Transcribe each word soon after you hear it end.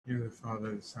In the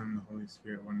Father, the Son, and the Holy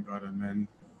Spirit, one God, amen.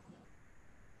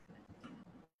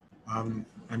 I'm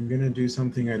going to do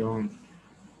something I don't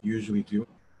usually do.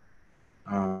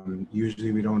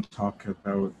 Usually we don't talk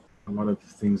about a lot of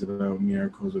things about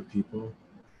miracles with people.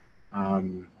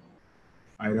 Um,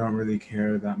 I don't really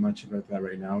care that much about that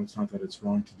right now. It's not that it's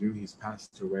wrong to do. He's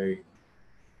passed away.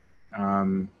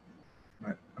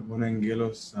 But Abuna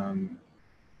Angelos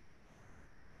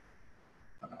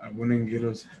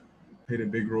played a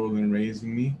big role in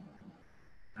raising me,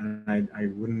 and I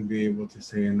wouldn't be able to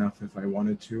say enough if I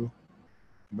wanted to.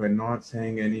 But not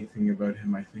saying anything about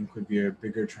him, I think, would be a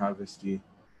bigger travesty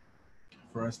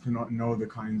for us to not know the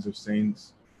kinds of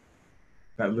saints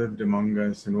that lived among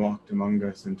us and walked among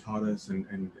us and taught us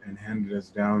and handed us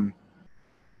down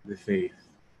the faith.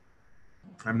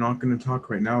 I'm not going to talk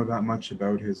right now that much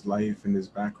about his life and his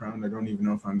background. I don't even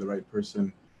know if I'm the right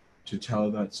person to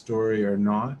tell that story or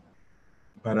not,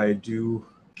 but I do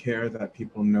care that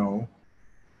people know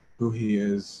who he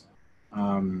is.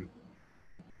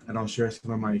 And I'll share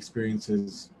some of my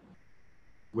experiences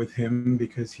with him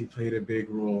because he played a big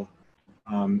role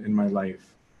in my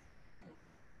life.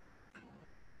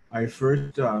 I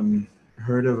first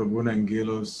heard of Abuna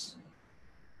Angelos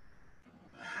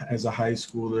as a high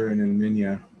schooler in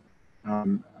Armenia,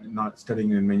 not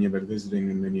studying in Armenia, but visiting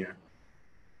in Armenia.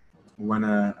 When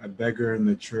a beggar in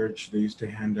the church, they used to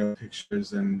hand out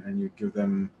pictures and you give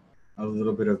them a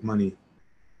little bit of money.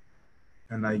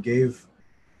 And I gave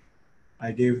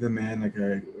the man like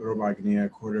a robagnia, a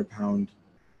quarter pound,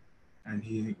 and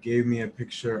he gave me a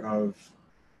picture of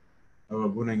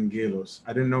Abuna Angelos.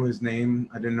 I didn't know his name.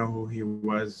 I didn't know who he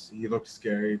was. He looked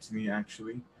scary to me,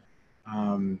 actually.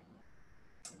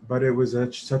 But it was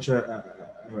such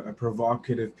a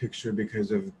provocative picture because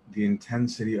of the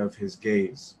intensity of his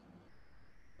gaze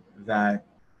that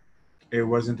it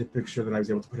wasn't a picture that I was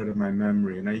able to put out of my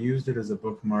memory. And I used it as a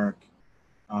bookmark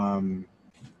in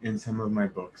some of my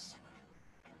books.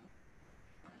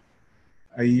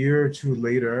 A year or two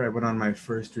later, I went on my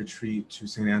first retreat to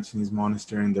St. Antony's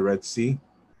Monastery in the Red Sea.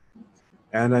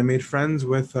 And I made friends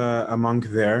with a monk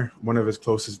there. One of his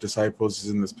closest disciples is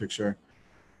in this picture.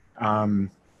 And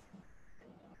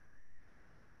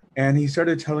he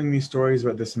started telling me stories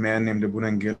about this man named Abuna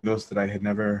Angelos that I had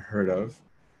never heard of.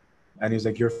 And he's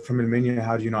like, "You're from Armenia,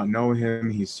 how do you not know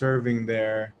him? He's serving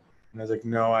there." And I was like,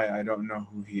 "No, I don't know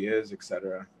who he is,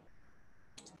 etc."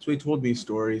 So he told me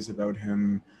stories about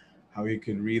him, how he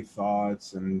could read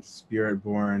thoughts and spirit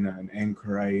born and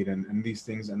anchorite and these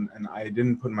things. And I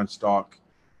didn't put much stock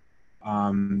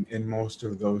in most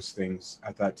of those things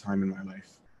at that time in my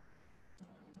life.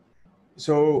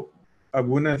 So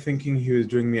Abuna, thinking he was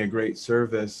doing me a great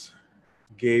service,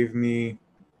 gave me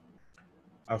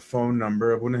a phone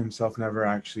number. Abuna himself never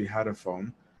actually had a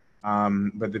phone,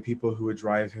 but the people who would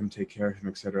drive him, take care of him,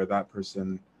 etc. That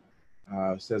person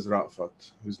says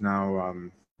Rafat, who's now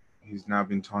he's now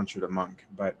been tonsured a monk,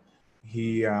 but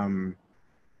he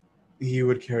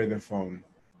would carry the phone.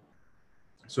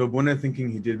 So Abuna, thinking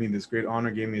he did me this great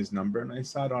honor, gave me his number, and I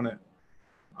sat on it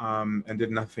and did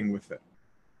nothing with it.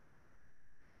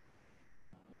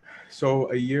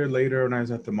 So a year later, when I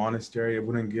was at the monastery,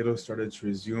 Abuna Angelos started to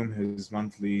resume his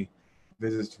monthly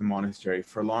visits to the monastery.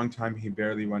 For a long time, he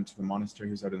barely went to the monastery.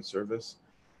 He was out in service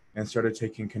and started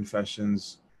taking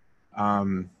confessions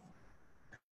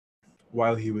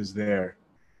while he was there.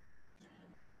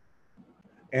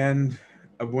 And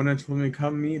Abuna told me,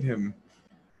 "Come meet him."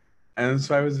 And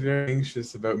so I was very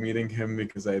anxious about meeting him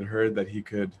because I had heard that he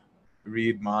could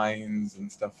read minds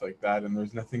and stuff like that. And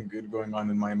there's nothing good going on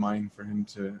in my mind for him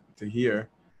to hear.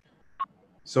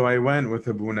 So I went with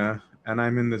Abuna, and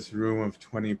I'm in this room of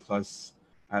 20 plus,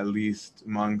 at least,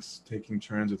 monks taking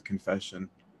turns with confession.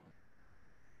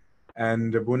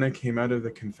 And Abuna came out of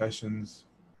the confessions,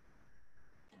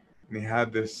 and he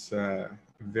had this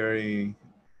very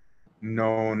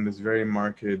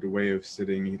marked way of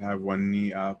sitting. He'd have one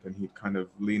knee up, and he'd kind of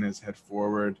lean his head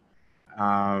forward,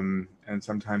 and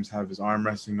sometimes have his arm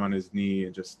resting on his knee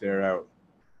and just stare out.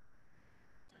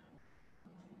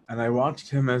 And I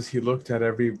watched him as he looked at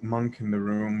every monk in the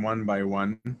room one by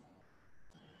one. And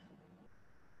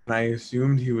I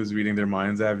assumed he was reading their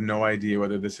minds. I have no idea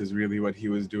whether this is really what he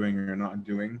was doing or not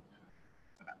doing.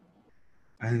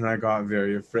 And I got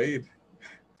very afraid.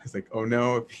 I was like, "Oh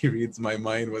no, if he reads my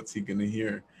mind, what's he gonna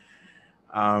hear?"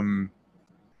 And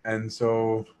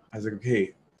so I was like,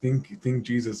 "Okay, think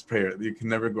Jesus' prayer. You can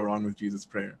never go wrong with Jesus'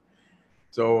 prayer."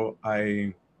 So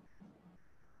I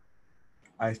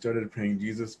started praying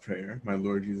Jesus' prayer, "My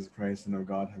Lord Jesus Christ, Son of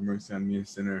God, have mercy on me, a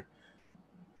sinner."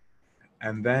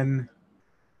 And then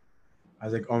I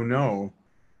was like, "Oh no,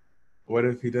 what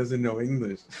if he doesn't know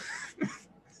English?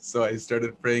 So I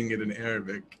started praying it in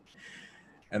Arabic.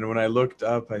 And when I looked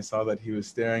up, I saw that he was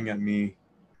staring at me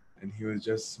and he was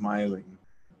just smiling.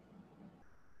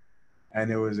 And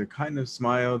it was a kind of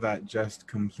smile that just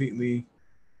completely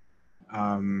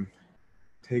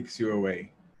takes you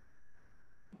away.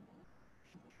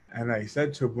 And I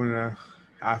said to Abuna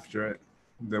after it,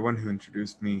 the one who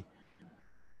introduced me,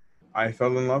 I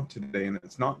fell in love today. And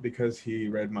it's not because he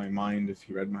read my mind, if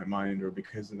he read my mind, or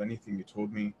because of anything he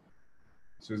told me.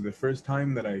 This was the first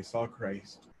time that I saw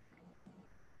Christ.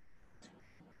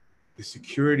 The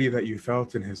security that you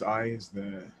felt in his eyes,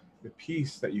 the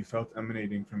peace that you felt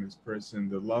emanating from his person,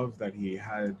 the love that he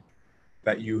had,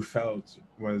 that you felt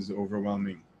was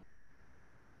overwhelming.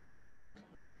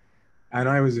 And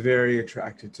I was very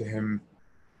attracted to him.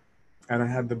 And I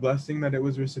had the blessing that it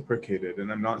was reciprocated.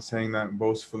 And I'm not saying that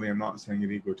boastfully, I'm not saying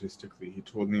it egotistically. He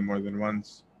told me more than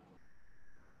once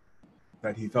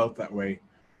that he felt that way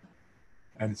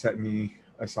and set me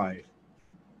aside.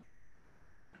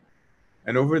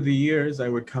 And over the years, I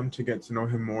would come to get to know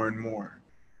him more and more.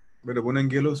 But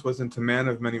Angelos wasn't a man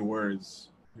of many words.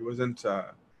 He wasn't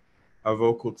a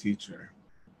vocal teacher.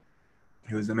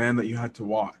 He was a man that you had to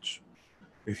watch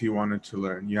if you wanted to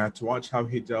learn. You had to watch how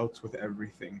he dealt with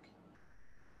everything.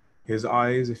 His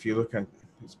eyes, if you look at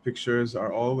his pictures,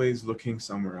 are always looking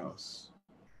somewhere else.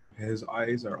 His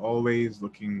eyes are always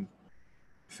looking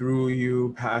through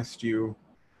you, past you,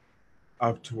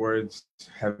 up towards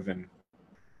heaven.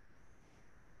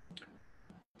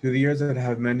 Through the years that I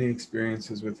have many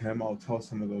experiences with him, I'll tell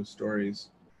some of those stories.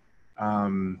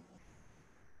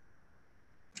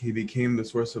 He became the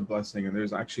source of blessing, and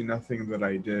there's actually nothing that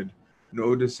I did,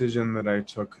 no decision that I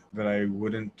took that I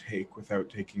wouldn't take without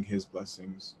taking his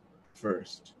blessings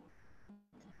first.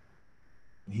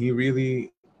 He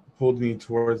really pulled me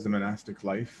towards the monastic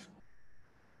life,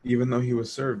 even though he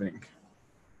was serving,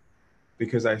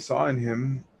 because I saw in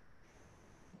him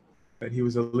that he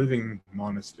was a living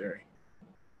monastery.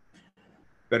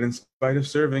 That in spite of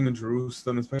serving in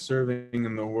Jerusalem, in spite of serving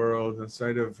in the world, in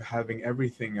spite of having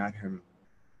everything at him,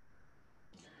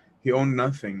 he owned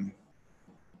nothing.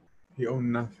 He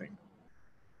owned nothing.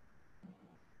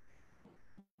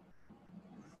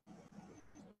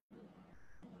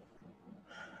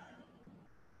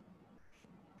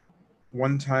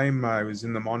 One time I was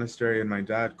in the monastery and my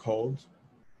dad called.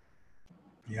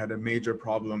 He had a major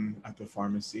problem at the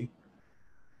pharmacy.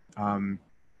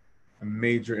 A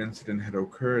major incident had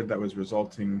occurred that was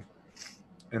resulting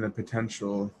in a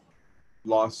potential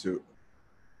lawsuit.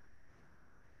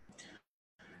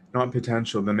 Not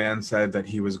potential, the man said that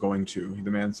he was going to. The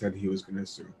man said he was going to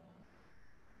sue.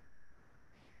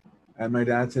 And my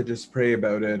dad said, just pray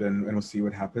about it and we'll see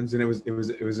what happens. And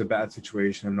it was a bad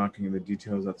situation. I'm not getting into the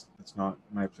details. That's not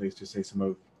my place to say some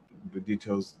of the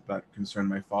details that concern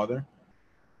my father.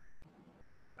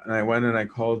 And I went and I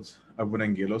called Abba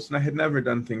Angelos, and I had never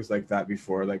done things like that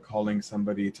before, like calling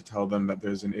somebody to tell them that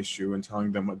there's an issue and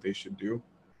telling them what they should do.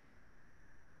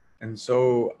 And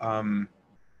so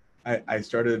I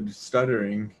started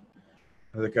stuttering.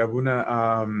 I was like,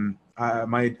 Abuna,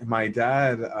 my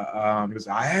dad was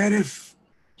Arif,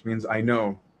 which means I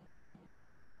know.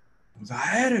 It was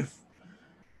Arif.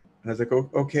 And I was like,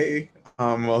 okay,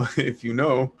 well, if you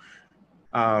know,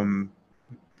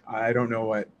 I don't know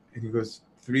what. And he goes,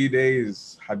 3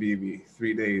 days, Habibi,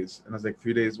 3 days. And I was like,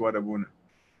 3 days what, Abuna?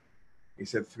 He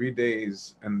said, 3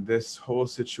 days, and this whole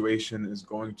situation is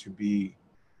going to be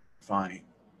fine.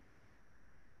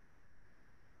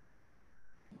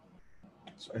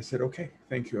 So I said, okay,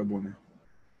 thank you, Abuna.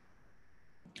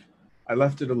 I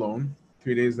left it alone.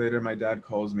 3 days later, my dad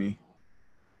calls me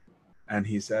and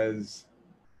he says,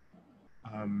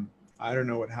 I don't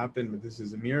know what happened, but this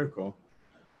is a miracle.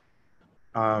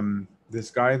 This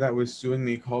guy that was suing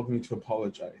me called me to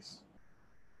apologize.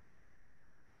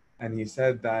 And he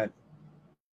said that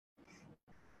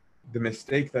the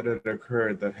mistake that had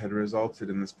occurred that had resulted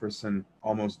in this person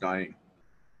almost dying,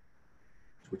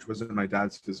 which wasn't my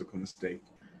dad's physical mistake.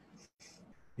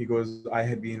 He goes, I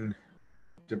had been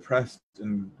depressed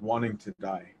and wanting to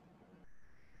die.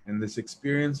 And this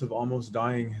experience of almost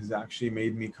dying has actually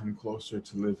made me come closer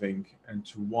to living and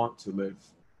to want to live.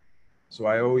 So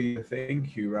I owe you a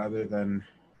thank you rather than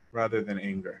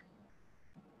anger.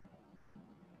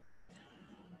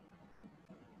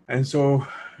 And so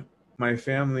my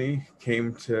family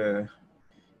came to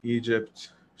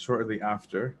Egypt shortly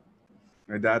after.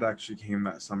 My dad actually came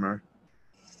that summer.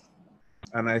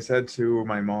 And I said to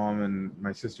my mom and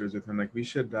my sisters with him, like, we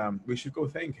should go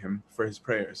thank him for his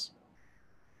prayers.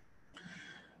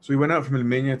 So we went out from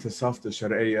Al-Minya to Safta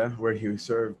Shar'iyya, where he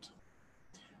served.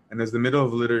 And it was the middle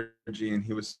of liturgy, and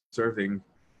he was serving.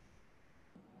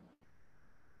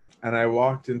 And I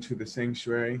walked into the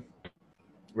sanctuary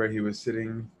where he was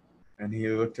sitting, and he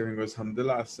looked at me and goes,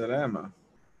 Alhamdulillah, salama.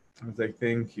 I was like,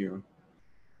 thank you.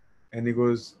 And he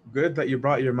goes, good that you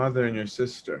brought your mother and your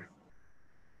sister.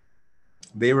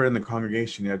 They were in the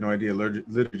congregation. He had no idea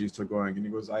liturgy is still going. And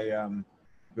he goes, he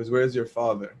goes, where's your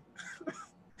father?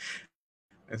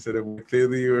 I said, well,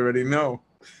 clearly you already know.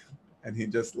 And he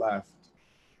just laughed.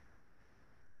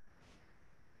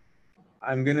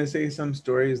 I'm going to say some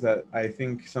stories that I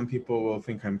think some people will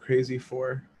think I'm crazy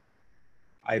for.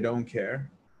 I don't care.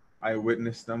 I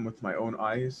witnessed them with my own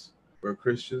eyes. We're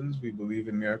Christians. We believe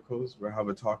in miracles. We'll have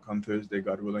a talk on Thursday,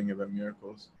 God willing, about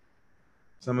miracles.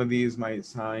 Some of these might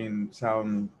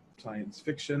sound science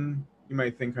fiction. You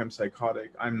might think I'm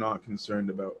psychotic. I'm not concerned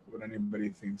about what anybody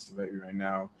thinks about me right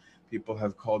now. People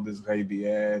have called this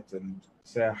ghaibiyat and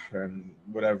sihr and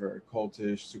whatever,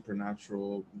 cultish,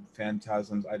 supernatural,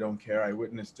 phantasms. I don't care. I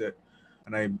witnessed it.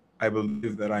 And I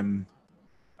believe that I'm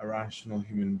a rational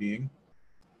human being.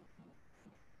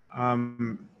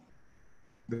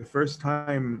 The first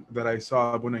time that I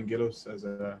saw Abu Angelos as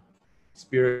a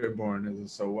spirit born, as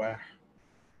a sawah,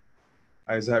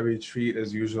 I was at retreat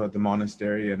as usual at the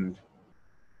monastery, and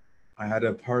I had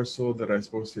a parcel that I was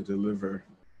supposed to deliver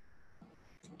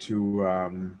to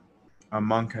a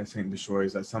monk at St.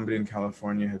 Bishoy's that somebody in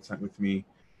California had sent with me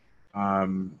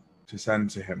to send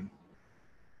to him.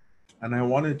 And I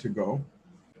wanted to go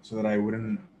so that I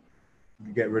wouldn't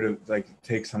get rid of,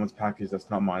 take someone's package that's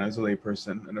not mine. I was a lay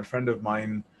person, and a friend of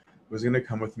mine was going to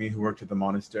come with me who worked at the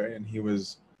monastery, and he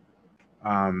was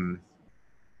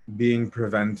being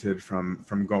prevented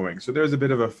from going. So there was a bit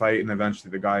of a fight, and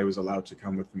eventually the guy was allowed to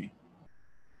come with me.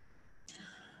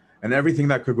 And everything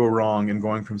that could go wrong in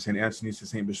going from St. Antony's to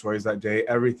St. Bishoy's that day,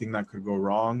 everything that could go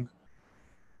wrong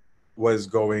was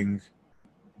going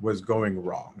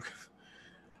wrong.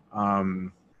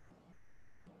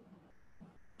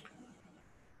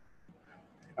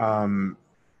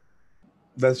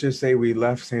 Let's just say we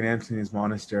left St. Antony's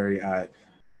Monastery at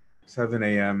 7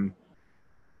 a.m.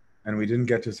 and we didn't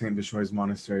get to St. Bishoy's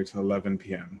Monastery till 11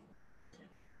 p.m.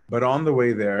 But on the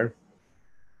way there,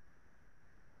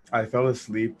 I fell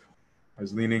asleep. I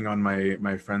was leaning on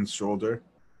my friend's shoulder.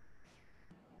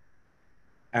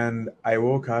 And I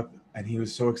woke up and he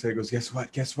was so excited. He goes, guess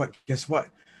what? Guess what? Guess what?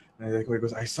 And I was like, he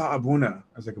goes, I saw Abuna.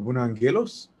 I was like, Abuna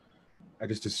Angelos? I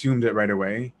just assumed it right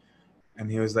away. And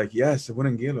he was like, yes, Abuna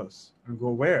Angelos. I go,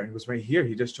 where? He goes, right here.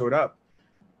 He just showed up.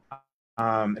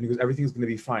 And he goes, everything's going to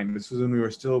be fine. This was when we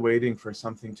were still waiting for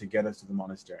something to get us to the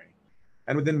monastery.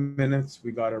 And within minutes,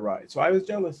 we got a ride. So I was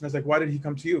jealous. And I was like, why did he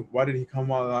come to you? Why did he come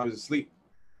while I was asleep?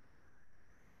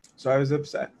 So I was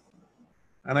upset.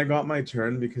 And I got my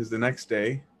turn because the next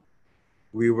day,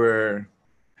 we were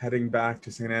heading back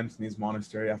to St. Antony's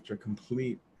Monastery after a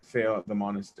complete fail at the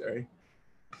monastery.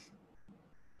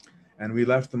 And we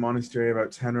left the monastery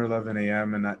about 10 or 11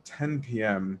 a.m. And at 10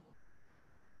 p.m.,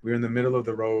 we were in the middle of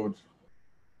the road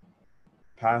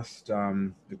past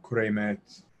the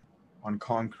Kureimet on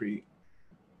concrete,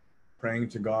 praying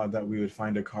to God that we would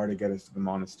find a car to get us to the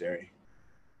monastery.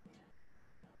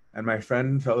 And my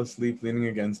friend fell asleep leaning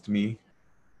against me.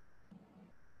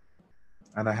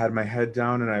 And I had my head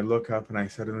down and I look up and I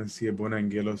suddenly see Abuna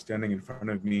Angelos standing in front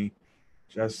of me,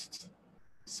 just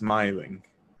smiling.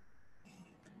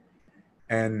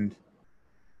 And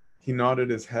he nodded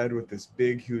his head with this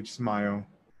big, huge smile.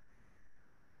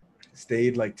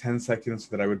 Stayed like 10 seconds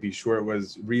so that I would be sure it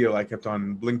was real. I kept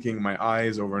on blinking my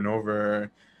eyes over and over,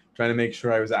 trying to make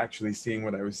sure I was actually seeing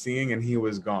what I was seeing, and he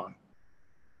was gone.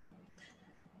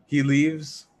 He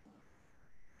leaves,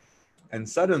 and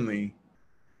suddenly,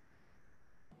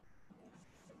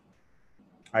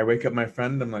 I wake up my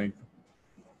friend. I'm like,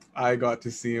 I got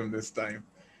to see him this time.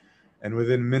 And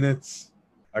within minutes,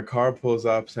 a car pulls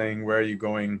up saying, where are you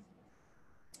going?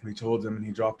 We told him, and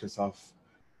he dropped us off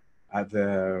at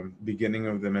the beginning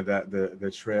of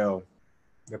the trail,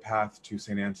 the path to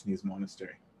St. Antony's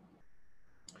Monastery.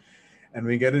 And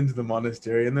we get into the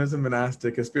monastery, and there's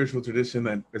a spiritual tradition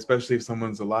that, especially if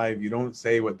someone's alive, you don't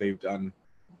say what they've done.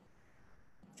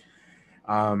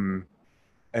 And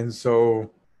so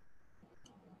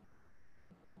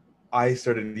I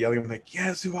started yelling, I'm like,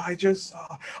 yes, who I just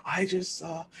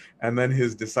saw. And then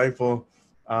his disciple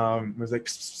was like,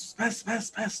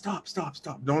 stop.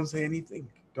 Don't say anything.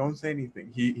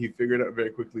 He figured out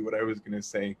very quickly what I was going to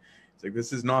say. It's like,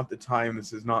 this is not the time.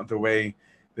 This is not the way.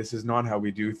 This is not how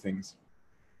we do things.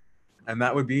 And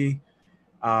that would be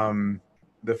the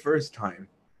first time.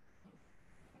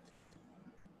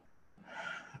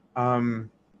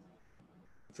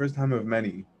 First time of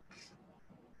many.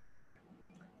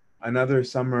 Another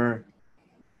summer,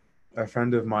 a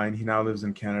friend of mine, he now lives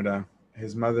in Canada,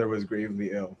 his mother was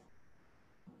gravely ill.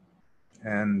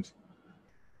 And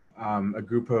a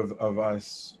group of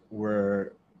us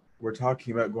were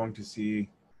talking about going to see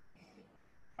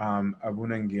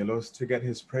Abba Angelos to get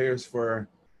his prayers for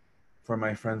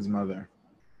my friend's mother.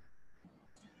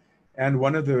 And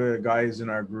one of the guys in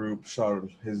our group,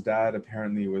 Charles, his dad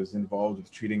apparently was involved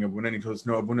with treating Abuna, and he told us,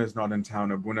 no, Abuna is not in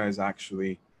town. Abuna is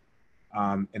actually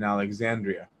in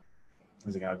Alexandria. I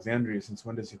was like, Alexandria? Since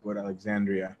when does he go to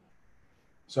Alexandria?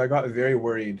 So I got very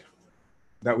worried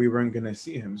that we weren't going to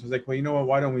see him. So I was like, well, you know what?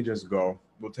 Why don't we just go?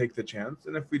 We'll take the chance.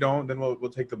 And if we don't, then we'll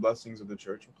take the blessings of the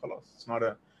church. It's not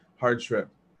a hard trip.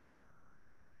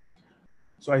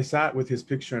 So I sat with his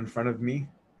picture in front of me,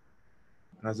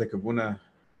 and I was like, Abuna,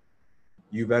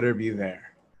 you better be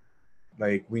there.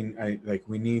 Like we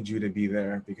need you to be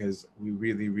there, because we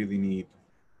really, really need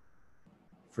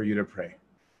for you to pray.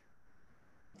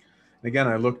 And again,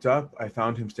 I looked up, I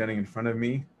found him standing in front of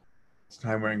me, this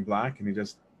time wearing black, and he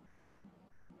just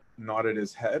nodded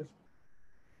his head,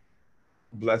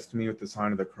 blessed me with the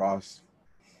sign of the cross,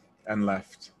 and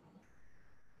left.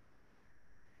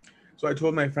 So I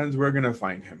told my friends, we're going to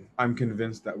find him. I'm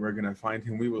convinced that we're going to find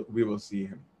him. We will see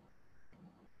him.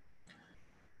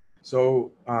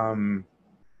 So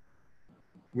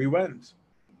we went,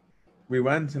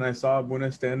 and I saw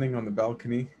Abuna standing on the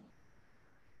balcony.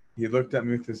 He looked at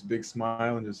me with this big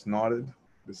smile and just nodded,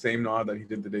 the same nod that he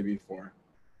did the day before.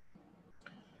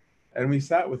 And we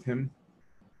sat with him,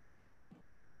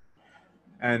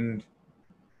 and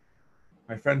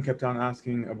my friend kept on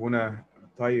asking Abuna,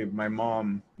 Tayyib, my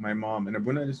mom, and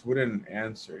Abuna just wouldn't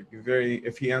answer.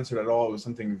 If he answered at all, it was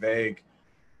something vague,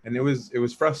 and it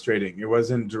was frustrating. It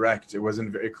wasn't direct. It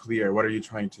wasn't very clear. What are you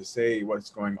trying to say? What's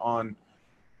going on?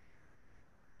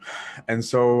 And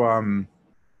so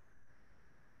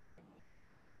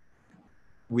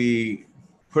we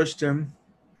pushed him,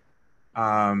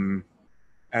 and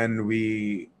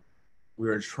we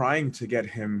were trying to get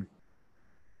him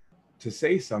to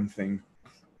say something,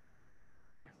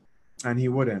 and he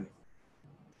wouldn't.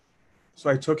 So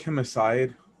I took him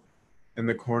aside in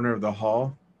the corner of the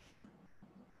hall,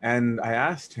 and I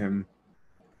asked him,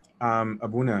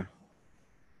 Abuna,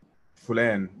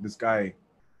 Fulan, this guy,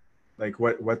 like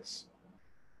what's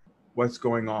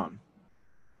going on?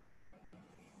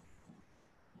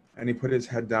 And he put his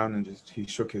head down and he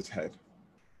shook his head.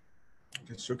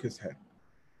 Just shook his head.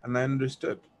 And I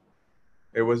understood.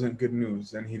 It wasn't good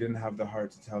news, and he didn't have the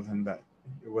heart to tell him that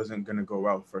it wasn't going to go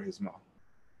well for his mom.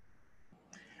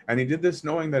 And he did this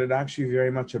knowing that it actually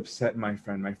very much upset my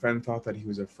friend. My friend thought that he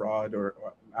was a fraud, or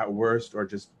at worst, or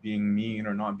just being mean,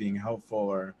 or not being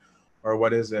helpful, or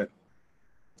what is it?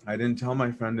 I didn't tell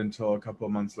my friend until a couple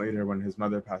of months later, when his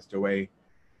mother passed away,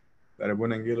 that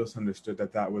Abba Angelos understood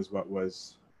that was what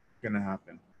was going to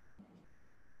happen.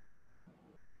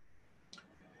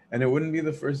 And it wouldn't be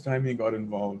the first time he got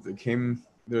involved.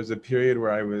 There was a period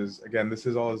where I was, again, this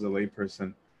is all as a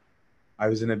layperson, I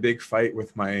was in a big fight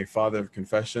with my father of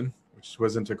confession, which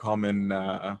wasn't a common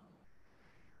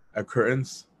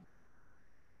occurrence.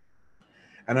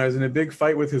 And I was in a big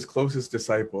fight with his closest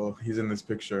disciple. He's in this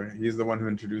picture. He's the one who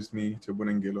introduced me to Abba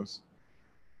Angelos.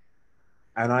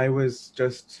 And I was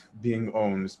just being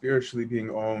owned, spiritually being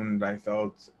owned. I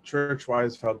felt,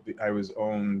 church-wise, I was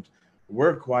owned.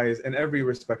 Work-wise, in every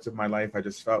respect of my life, I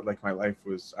just felt like my life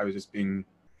was, I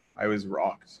was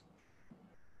rocked.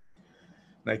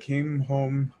 And I came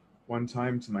home one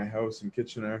time to my house in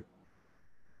Kitchener,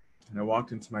 and I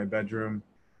walked into my bedroom,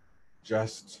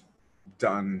 just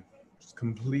done, just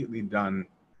completely done.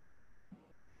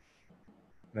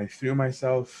 And I threw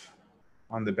myself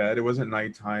on the bed. It wasn't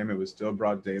nighttime, it was still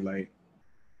broad daylight.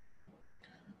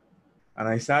 And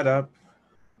I sat up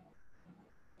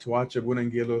to watch Abba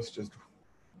Angelos just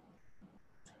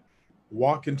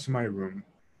walk into my room.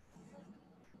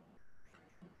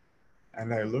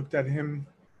 And I looked at him,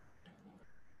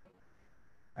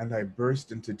 and I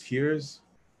burst into tears,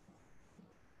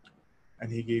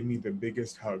 and he gave me the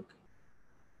biggest hug.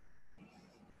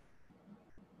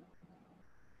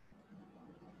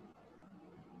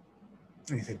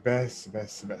 And he said, Bess.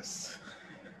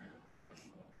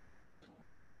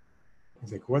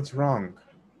 He's like, what's wrong?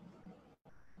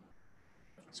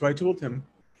 So I told him,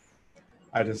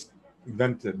 I just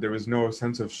vented. There was no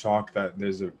sense of shock that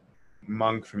there's a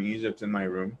monk from Egypt in my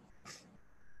room.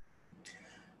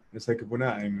 It's like, Abuna,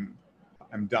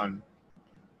 I'm done.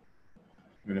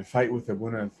 I'm going to fight with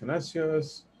Abuna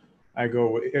Athanasios. I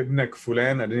go, Ibnek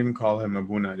Fulan. I didn't even call him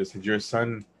Abuna. I just said, your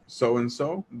son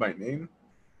so-and-so by name.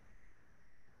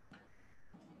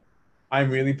 I'm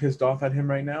really pissed off at him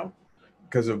right now.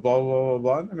 because of blah, blah, blah,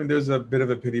 blah. I mean, there's a bit of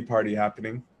a pity party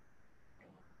happening.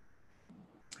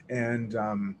 And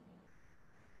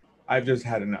I've just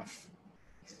had enough.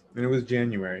 And it was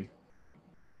January.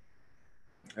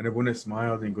 And Abuna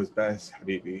smiled and he goes, Bess,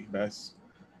 Habibi, Bess,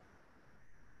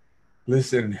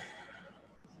 listen,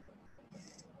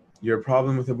 your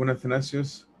problem with Abuna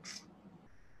Thanasius,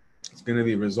 it's going to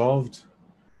be resolved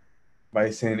by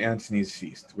St. Antony's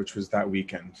feast, which was that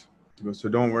weekend. He goes, so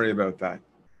don't worry about that.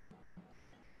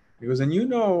 He goes, and you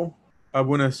know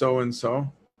Abuna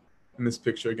so-and-so, in this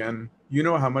picture again, you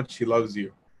know how much he loves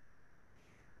you.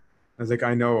 I was like,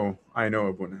 I know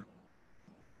Abuna.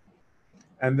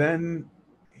 And then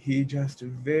he just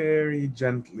very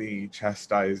gently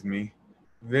chastised me,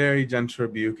 very gentle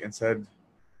rebuke, and said,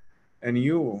 and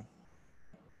you,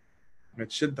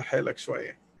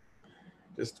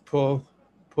 just pull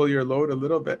your load a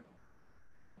little bit.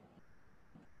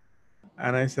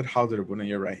 And I said, Hadir Abuna,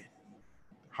 you're right.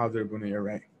 Hadir Abuna, you're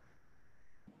right.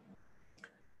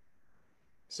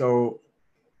 So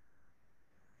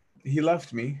he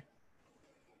left me.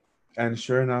 And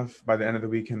sure enough, by the end of the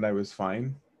weekend, I was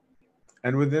fine.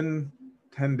 And within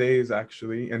 10 days,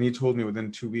 actually, and he told me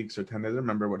within 2 weeks or 10 days, I don't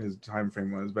remember what his time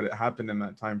frame was, but it happened in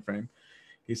that time frame.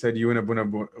 He said, you and Abuna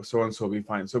so-and-so will be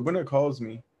fine. So Abuna calls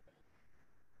me,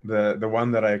 the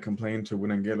one that I complained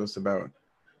to Angelos about.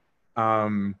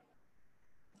 And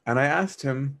I asked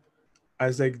him, I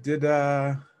was like, did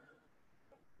Abuna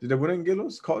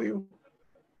Angelos call you?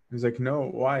 He's like, no,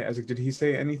 why? I was like, did he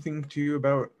say anything to you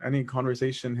about any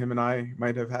conversation him and I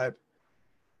might have had?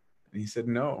 And he said,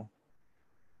 no.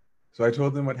 So I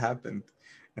told him what happened.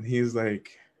 And he's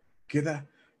like, Gida?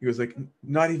 He was like,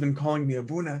 not even calling me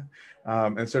Abuna.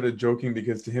 And started joking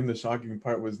because to him, the shocking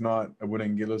part was not Abuna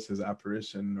Angelos'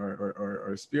 apparition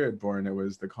or spirit born. It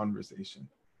was the conversation.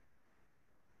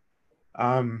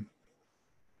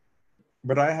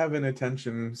 But I have an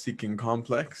attention-seeking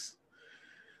complex.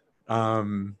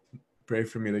 Pray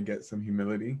for me to get some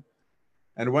humility.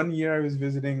 And one year I was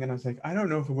visiting and I was like, I don't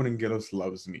know if Abuna Angelos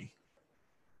loves me.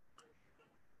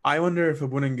 I wonder if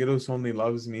Abuna Angelos only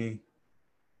loves me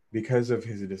because of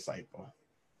his disciple.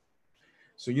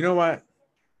 So you know what?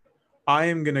 I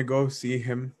am going to go see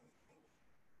him.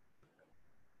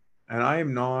 And I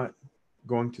am not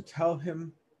going to tell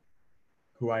him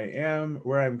who I am,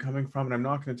 where I'm coming from. And I'm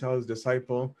not going to tell his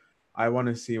disciple. I want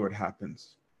to see what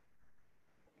happens.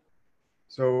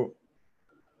 So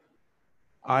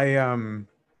I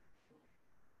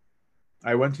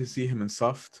went to see him in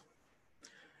Suft.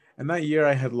 And that year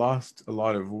I had lost a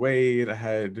lot of weight. I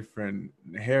had a different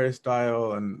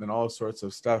hairstyle and all sorts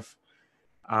of stuff.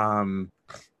 And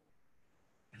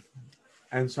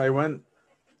so I went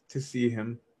to see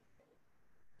him.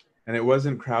 And it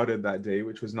wasn't crowded that day,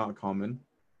 which was not common.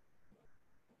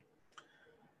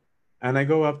 And I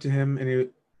go up to him and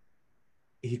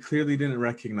he clearly didn't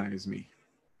recognize me.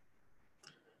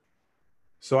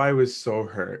 So I was so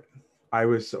hurt. I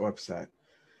was so upset.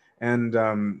 And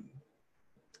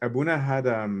Abuna had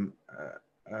a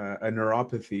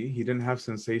neuropathy. He didn't have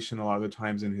sensation a lot of the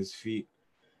times in his feet.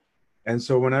 And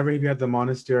so whenever he'd be at the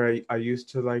monastery, I used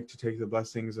to like to take the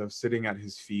blessings of sitting at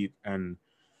his feet and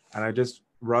I just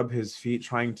rub his feet,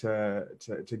 trying to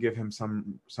give him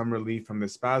some relief from the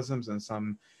spasms and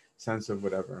some sense of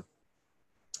whatever.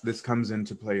 This comes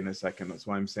into play in a second. That's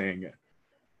why I'm saying it.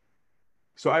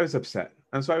 So I was upset.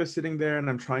 And so I was sitting there and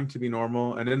I'm trying to be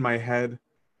normal. And in my head,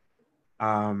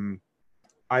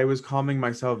 I was calming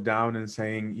myself down and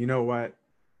saying, you know what?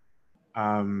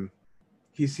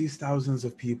 He sees thousands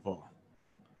of people.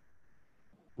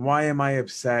 Why am I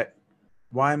upset?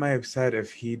 Why am I upset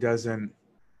if he doesn't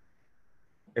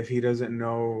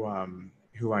know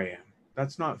who I am?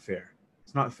 That's not fair.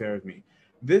 It's not fair of me.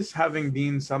 This having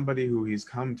been somebody who he's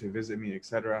come to visit me,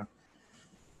 etc.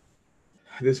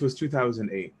 This was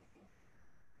 2008.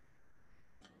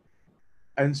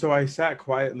 And so I sat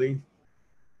quietly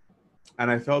and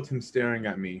I felt him staring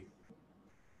at me.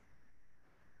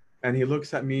 And he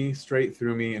looks at me straight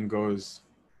through me and goes,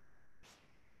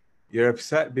 you're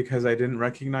upset because I didn't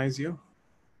recognize you?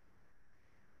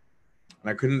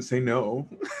 And I couldn't say no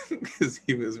because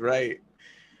he was right.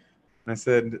 And I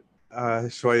said,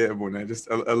 shoya Abuna, just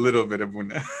a little bit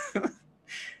Abuna.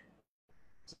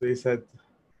 So he said,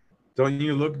 don't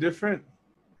you look different?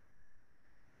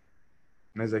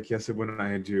 And I was like, yes, Abuna,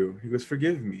 I do. He goes,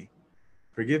 forgive me,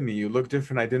 you look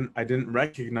different. I didn't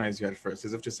recognize you at first,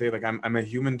 as if to say, like, I'm a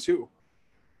human too.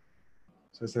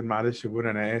 So I said, Ma'alish Abuna,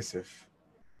 ana asif.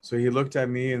 So he looked at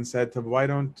me and said, why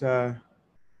don't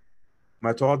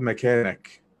matod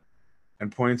mekanek,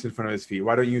 and points in front of his feet.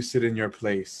 Why don't you sit in your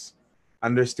place?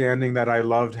 Understanding that I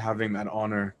loved having that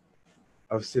honor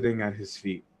of sitting at his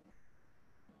feet.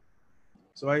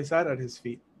 So I sat at his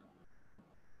feet,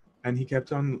 and he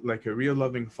kept on like a real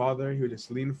loving father. He would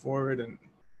just lean forward and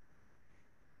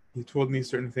he told me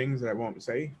certain things that I won't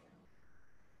say.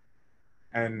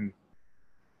 And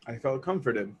I felt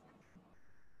comforted.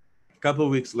 A couple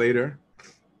of weeks later,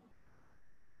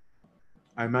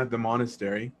 I'm at the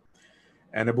monastery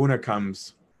and Abuna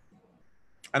comes.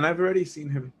 And I've already seen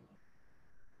him.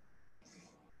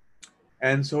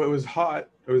 And so it was hot.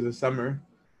 It was the summer.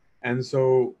 And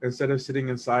so instead of sitting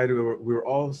inside, we were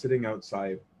all sitting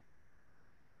outside.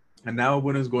 And now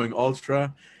Abuna's going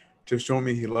ultra to show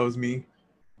me he loves me.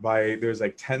 There's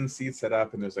like 10 seats set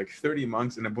up and there's like 30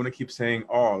 monks. And Abuna keeps saying,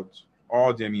 oh,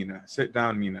 Mina, sit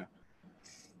down, Mina.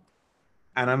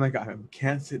 And I'm like, I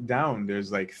can't sit down.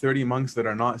 There's like 30 monks that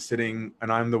are not sitting.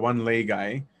 And I'm the one lay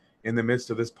guy in the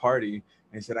midst of this party. And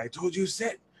he said, I told you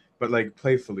sit, but like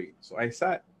playfully. So I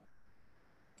sat.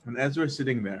 And as we're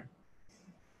sitting there,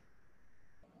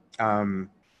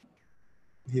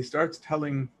 he starts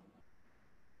telling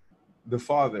the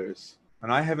fathers,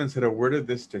 and I haven't said a word of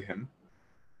this to him.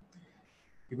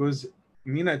 He goes,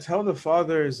 Mina, tell the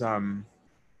fathers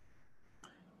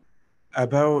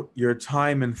about your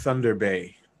time in Thunder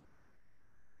Bay.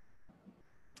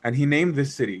 And he named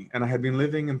this city. And I had been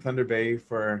living in Thunder Bay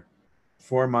for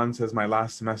 4 months as my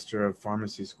last semester of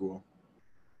pharmacy school.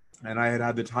 And I had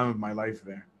had the time of my life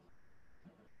there.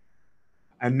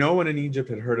 And no one in Egypt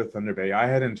had heard of Thunder Bay. I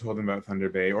hadn't told them about Thunder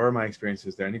Bay or my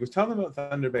experiences there. And he goes, tell them about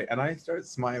Thunder Bay. And I start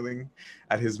smiling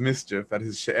at his mischief, at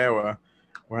his she'ewa,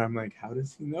 where I'm like, how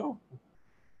does he know?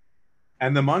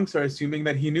 And the monks are assuming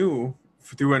that he knew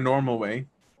through a normal way. And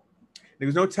he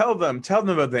goes, no, tell them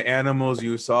about the animals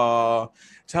you saw.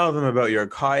 Tell them about your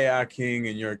kayaking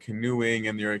and your canoeing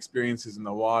and your experiences in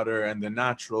the water and the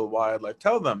natural wildlife.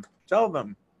 Tell them.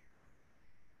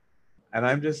 And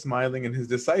I'm just smiling, and his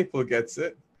disciple gets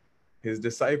it. His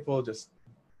disciple just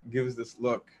gives this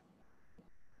look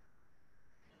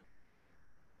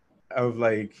of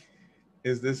like,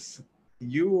 is this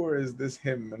you or is this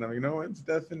him? And I'm like, no, it's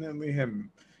definitely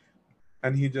him.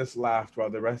 And he just laughed while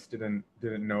the rest didn't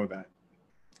know that.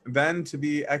 Then, to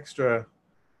be extra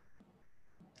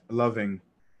loving,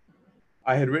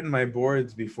 I had written my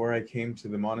boards before I came to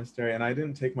the monastery, and I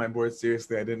didn't take my boards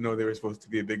seriously. I didn't know they were supposed to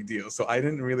be a big deal, so I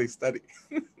didn't really study.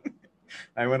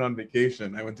 I went on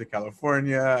vacation. I went to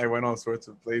California. I went all sorts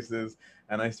of places,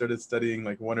 and I started studying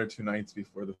like 1 or 2 nights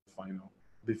before the final,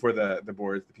 before the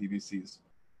boards, the PBCs.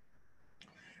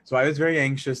 So I was very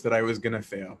anxious that I was going to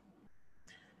fail.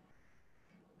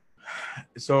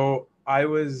 So I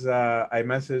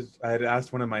had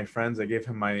asked one of my friends, I gave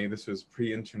him this was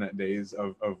pre-internet days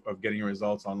of getting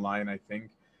results online, I think.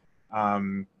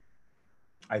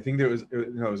 I think it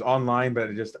was online, but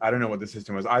I don't know what the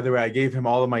system was. Either way, I gave him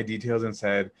all of my details and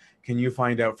said, can you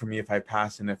find out for me if I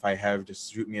pass, and if I have,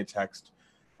 just shoot me a text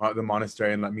at the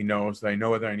monastery and let me know so that I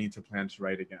know whether I need to plan to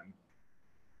write again.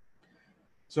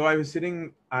 So I was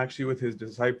sitting actually with his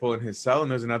disciple in his cell,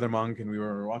 and there's another monk, and we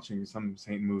were watching some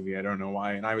saint movie. I don't know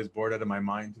why. And I was bored out of my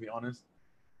mind, to be honest.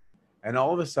 And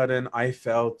all of a sudden, I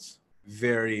felt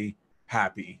very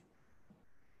happy.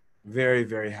 Very,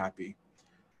 very happy.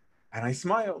 And I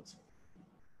smiled.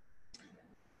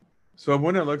 So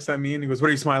Abuna looks at me and he goes, what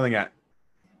are you smiling at?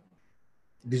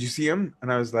 Did you see him?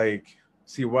 And I was like,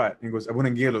 see what? And he goes, Abuna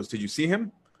Angelos, did you see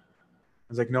him? I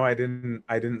was like, no, I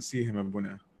didn't see him,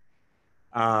 Abuna.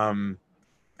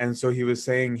 And so he was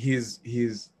saying he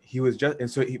was just,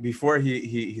 and so before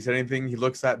he said anything, he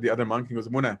looks at the other monk and he goes,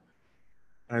 Abuna.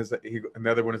 And I was like, and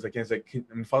the other one is like,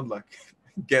 Fadlak,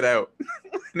 get out.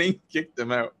 And he kicked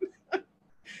him out.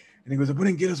 And he goes, Abuna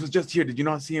Angelos was just here. Did you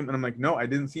not see him? And I'm like, no, I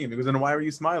didn't see him. He goes, then why were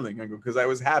you smiling? I go, because I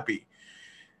was happy.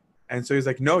 And so he's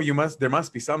like, no, there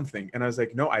must be something. And I was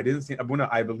like, no, I didn't see Abuna.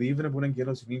 I believe in Abuna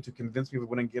Angelos. You need to convince me of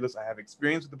Abuna Angelos. I have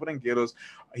experience with Abuna Angelos.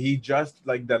 He just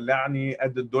like dalani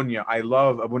at the dunya. I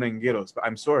love Abuna Angelos, but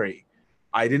I'm sorry,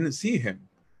 I didn't see him.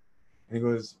 And he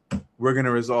goes, we're going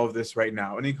to resolve this right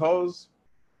now. And he calls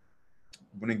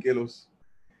Abuna Angelos.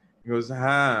 He goes,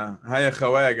 hiya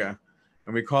khawaga.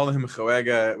 And we call him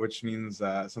khawaga, which means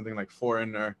something like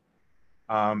foreigner.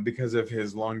 Because of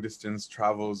his long distance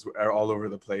travels are all over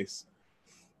the place.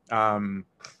 And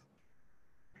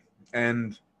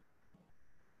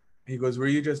he goes, were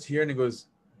you just here? And he goes,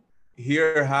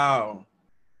 here how?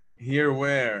 Here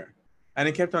where? And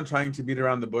he kept on trying to beat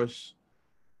around the bush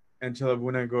until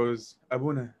Abuna goes,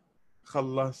 Abuna,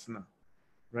 khallasna,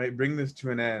 right? Bring this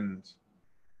to an end.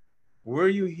 Were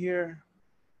you here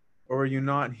or were you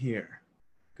not here?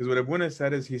 Because what Abuna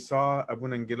said is he saw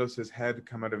Abuna Angelos' head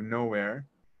come out of nowhere,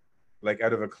 like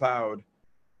out of a cloud,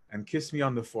 and kiss me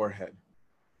on the forehead.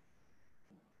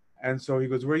 And so he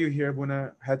goes, were you here,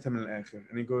 Buna? Hatam al-akhir.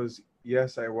 And he goes,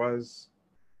 yes, I was.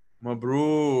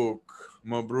 Mabruk,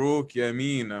 Mabruk,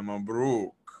 Yamina,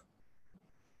 Mabruk.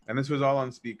 And this was all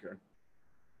on speaker.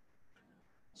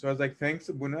 So I was like, thanks,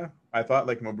 Abuna. I thought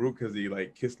like Mabruk because he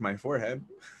like kissed my forehead.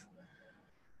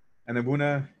 And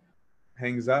Abuna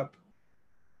hangs up.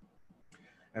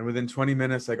 And within 20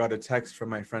 minutes, I got a text from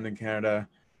my friend in Canada.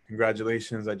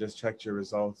 Congratulations, I just checked your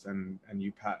results and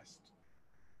you passed.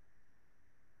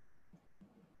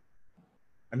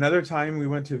 Another time we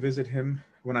went to visit him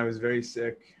when I was very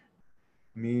sick.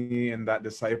 Me and that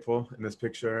disciple in this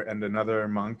picture and another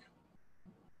monk.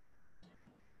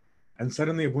 And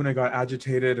suddenly Abuna got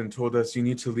agitated and told us, you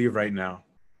need to leave right now.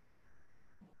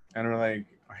 And we're like,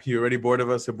 are you already bored of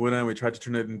us, Abuna? And we tried to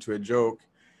turn it into a joke.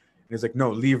 And he's like, no,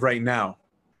 leave right now.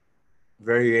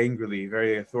 Very angrily,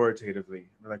 very authoritatively.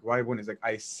 We're like, why, Abuna? He's like,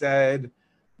 I said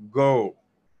go.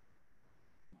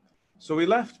 So we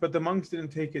left, but the monks didn't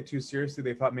take it too seriously.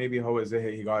 They thought maybe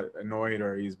he got annoyed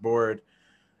or he's bored.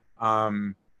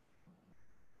 And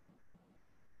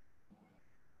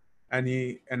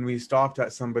we stopped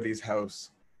at somebody's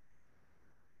house.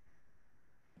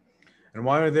 And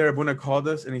while we were there, Abuna called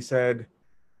us and he said,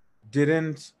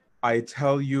 didn't I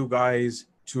tell you guys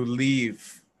to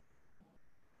leave?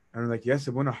 And I'm like, yes,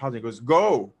 Abuna Hadir. He goes,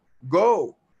 go.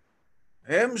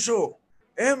 Emsho.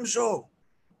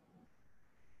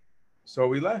 So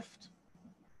we left.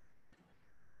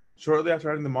 Shortly after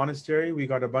entering the monastery, we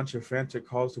got a bunch of frantic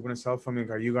calls to Abuna's cell phone. Like,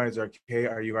 are you guys okay?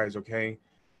 Are you guys okay?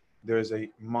 There's a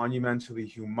monumentally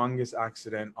humongous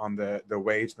accident on the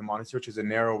way to the monastery, which is a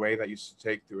narrow way that used to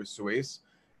take through Suez.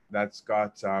 That's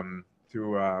got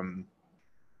through Ain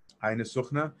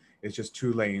Sukhna. It's just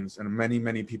 2 lanes, and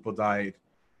many people died.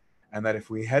 And that if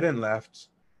we hadn't left,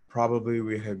 probably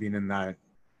we had been in that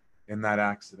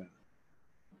accident.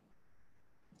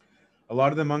 A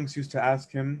lot of the monks used to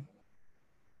ask him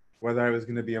whether I was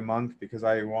going to be a monk because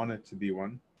I wanted to be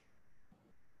one.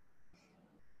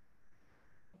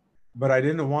 But I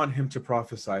didn't want him to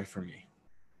prophesy for me.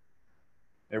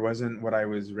 It wasn't what I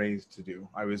was raised to do.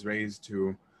 I was raised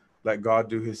to let God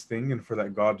do his thing and for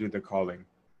let God do the calling.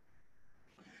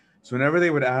 So whenever they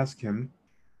would ask him,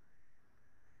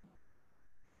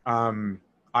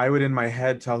 I would in my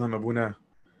head tell him, Abuna,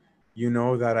 you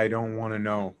know that I don't want to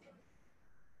know.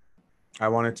 I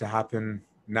want it to happen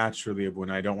naturally,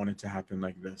 Abuna. I don't want it to happen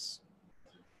like this.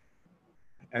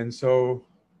 And so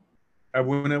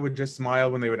Abuna would just smile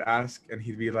when they would ask, and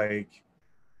he'd be like,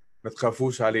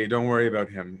 don't worry about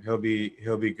him. He'll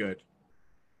be good.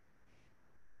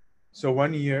 So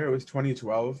one year, it was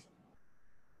 2012,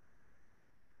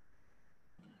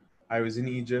 I was in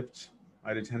Egypt.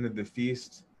 I'd attended the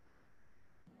feast,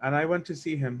 and I went to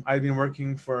see him. I'd been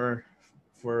working for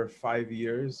 5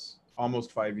 years,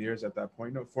 almost 5 years at that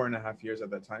point, no, 4.5 years at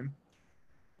that time.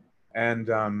 And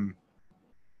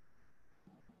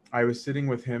I was sitting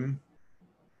with him,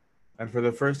 and for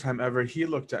the first time ever, he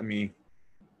looked at me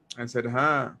and said,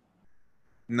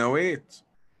 no, wait.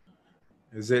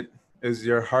 Is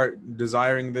your heart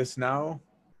desiring this now?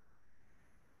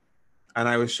 And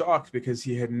I was shocked because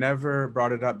he had never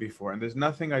brought it up before. And there's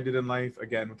nothing I did in life,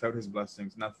 again, without his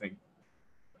blessings, nothing.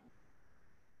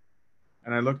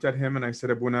 And I looked at him and I said,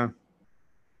 Abuna,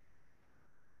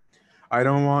 I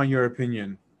don't want your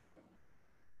opinion.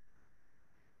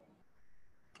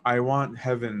 I want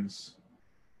heaven's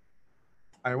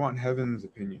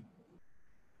opinion.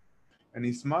 And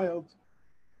he smiled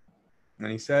and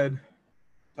he said,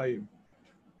 Tayyib,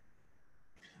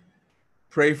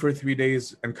 pray for 3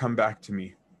 days and come back to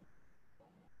me.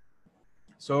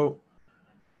 So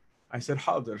I said,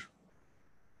 Hadir.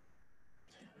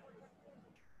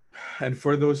 And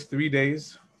for those 3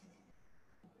 days,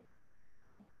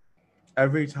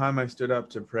 every time I stood up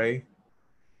to pray,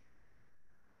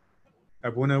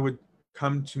 Abuna would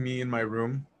come to me in my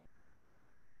room,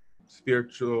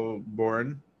 spiritual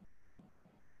born,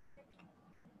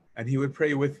 and he would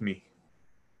pray with me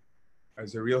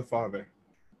as a real father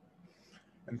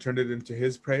and turned it into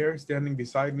his prayer, standing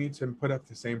beside me to put up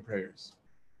the same prayers.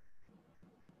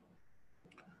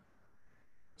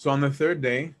 So on the 3rd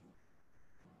day,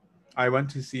 I went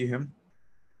to see him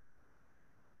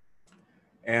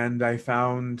and I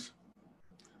found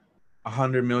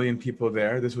 100 million people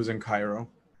there. This was in Cairo.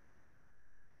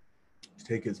 To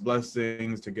take his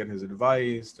blessings, to get his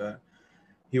advice.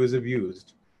 He was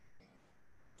abused,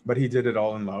 but he did it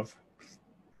all in love.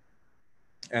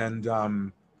 And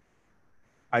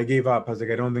I gave up. I was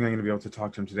like, I don't think I'm going to be able to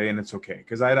talk to him today, and it's okay.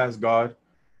 Because I'd asked God.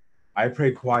 I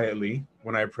prayed quietly.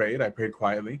 When I prayed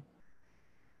quietly.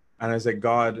 And I was like,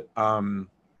 God,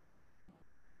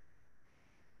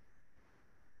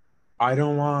 I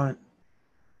don't want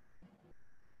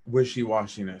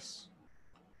wishy-washiness.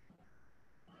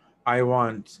 I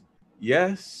want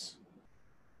yes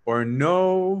or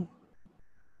no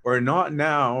or not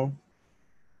now.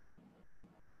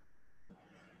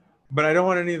 But I don't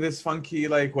want any of this funky,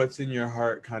 like, what's in your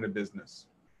heart kind of business.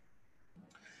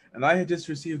 And I had just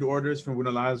received orders from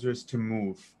Buna Lazarus to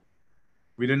move.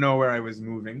 We didn't know where I was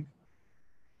moving,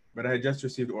 but I had just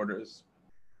received orders.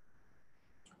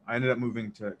 I ended up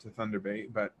moving to Thunder Bay,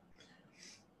 but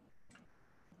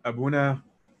Abuna,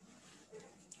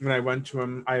 when I went to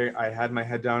him, I had my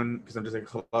head down because I'm just like,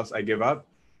 Khalas, I give up.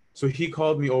 So he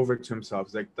called me over to himself.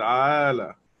 He's like,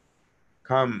 Ta'ala,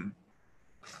 come.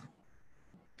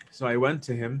 So I went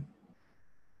to him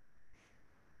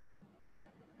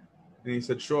and he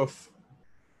said, Shof,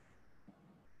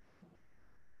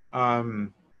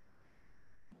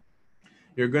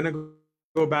 you're going to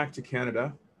go back to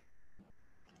Canada.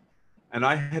 And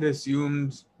I had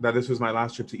assumed that this was my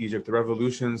last trip to Egypt. The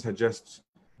revolutions had just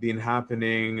been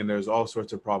happening and there's all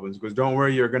sorts of problems. He goes, don't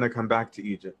worry, you're going to come back to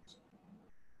Egypt.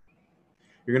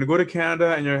 You're going to go to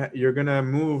Canada and you're going to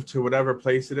move to whatever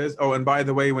place it is. Oh, and by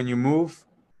the way, when you move,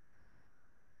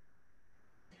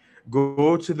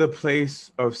 go to the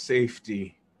place of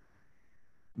safety.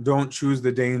 Don't choose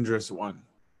the dangerous one.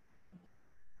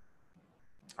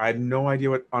 I had no idea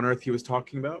what on earth he was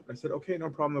talking about. I said, okay, no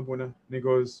problem, Abuna. And he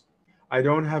goes, I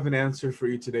don't have an answer for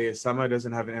you today. Asama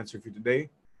doesn't have an answer for you today.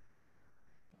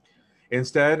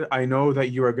 Instead, I know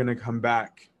that you are going to come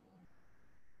back.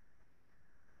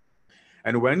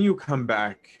 And when you come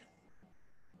back,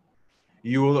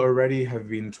 you will already have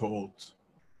been told,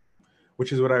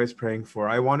 which is what I was praying for.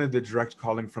 I wanted the direct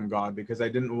calling from God because I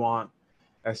didn't want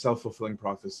a self-fulfilling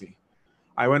prophecy.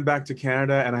 I went back to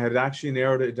Canada and I had actually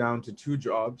narrowed it down to 2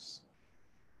 jobs.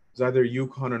 It was either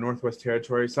Yukon or Northwest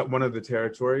Territories, one of the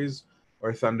territories,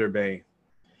 or Thunder Bay.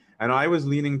 And I was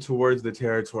leaning towards the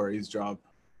territories job.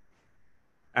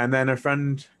 And then a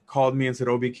friend called me and said,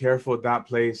 oh, be careful at that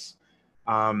place.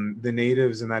 The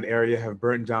natives in that area have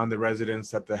burnt down the residence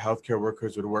that the healthcare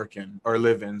workers would work in, or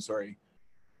live in, sorry.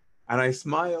 And I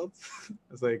smiled. I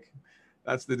was like,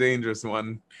 that's the dangerous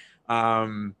one.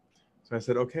 So I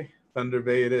said, okay, Thunder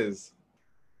Bay it is.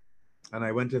 And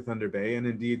I went to Thunder Bay, and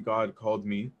indeed God called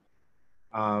me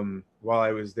while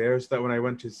I was there, so that when I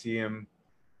went to see him,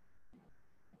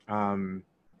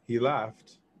 he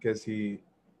laughed because he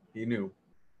knew.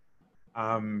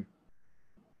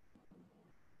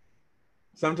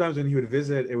 Sometimes when he would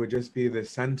visit, it would just be the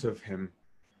scent of him,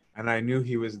 and I knew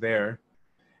he was there.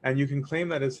 And you can claim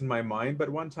that it's in my mind, but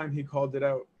one time he called it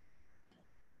out.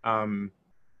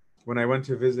 When I went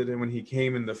to visit him, when he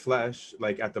came in the flesh,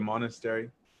 like at the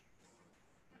monastery,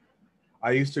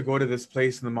 I used to go to this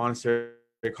place in the monastery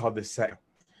called the Set.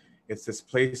 It's this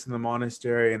place in the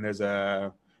monastery, and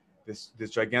there's this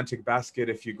gigantic basket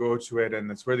if you go to it, and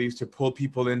that's where they used to pull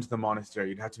people into the monastery.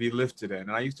 You'd have to be lifted in.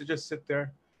 And I used to just sit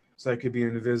there so I could be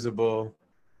invisible,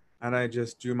 and I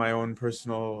just do my own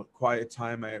personal quiet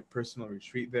time, my personal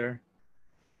retreat there.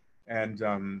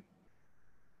 And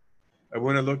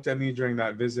Abuna looked at me during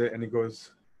that visit, and he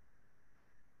goes,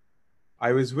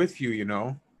 I was with you, you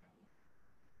know.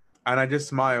 And I just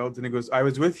smiled, and he goes, I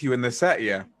was with you in the set,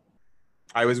 yeah.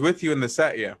 I was with you in the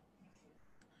set, yeah.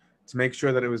 To make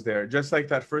sure that it was there. Just like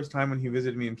that first time when he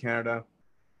visited me in Canada.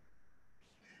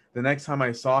 The next time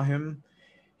I saw him,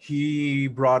 he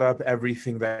brought up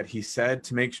everything that he said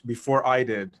before I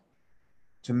did,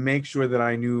 to make sure that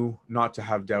I knew not to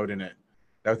have doubt in it.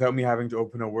 That without me having to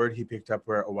open a word, he picked up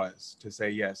where it was to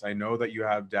say, yes, I know that you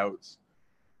have doubts,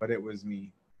 but it was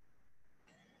me.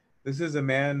 This is a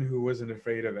man who wasn't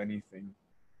afraid of anything.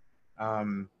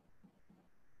 One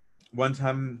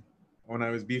time when I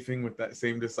was beefing with that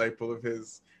same disciple of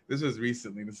his, this was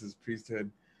recently, this is priesthood.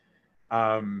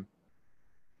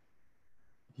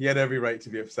 He had every right to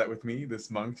be upset with me, this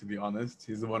monk, to be honest.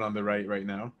 He's the one on the right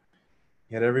now.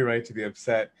 He had every right to be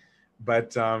upset.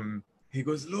 But he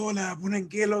goes, Lola,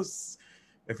 Angelos.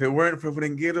 If it weren't for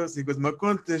Angelos, he goes,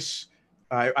 Makontish,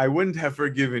 I wouldn't have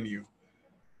forgiven you.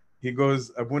 He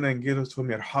goes, Abuna Angelos told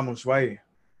me, Arhamu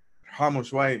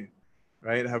shwai,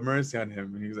 right? Have mercy on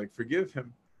him. And he was like, forgive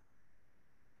him.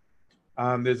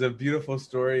 There's a beautiful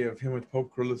story of him with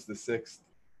Pope Carlos VI.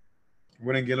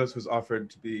 When Angelos was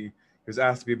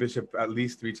asked to be bishop at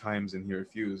least 3 times and he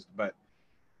refused. But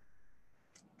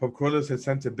Pope Carlos had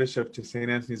sent a bishop to St.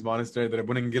 Anthony's Monastery that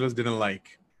Abuna Angelos didn't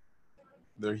like.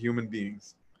 They're human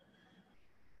beings.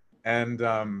 And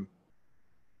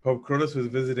Pope Carlos was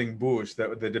visiting Bush,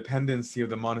 the dependency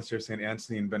of the monastery of St.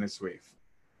 Anthony in Venezuela,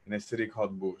 in a city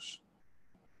called Bush.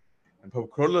 And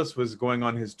Pope Carlos was going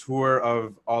on his tour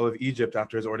of all of Egypt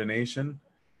after his ordination.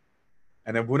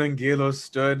 And Abu Angelos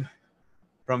stood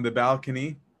from the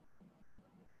balcony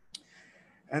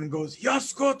and goes,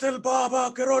 Yaskot el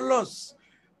Baba Carlos,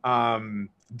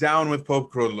 down with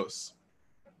Pope Carlos.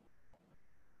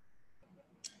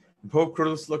 And Pope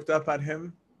Carlos looked up at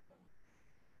him,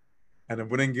 and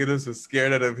Abu Angelos was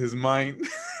scared out of his mind,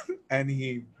 and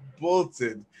he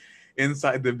bolted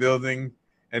inside the building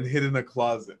and hid in a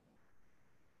closet.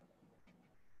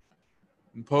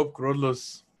 And Pope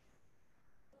Carlos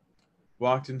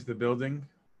walked into the building,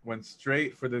 went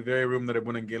straight for the very room that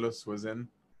Abu Angelos was in,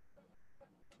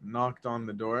 knocked on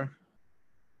the door,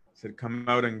 said, "Come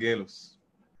out, Angelos."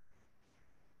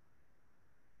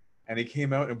 And he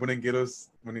came out, and Abu Angelos,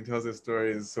 when he tells his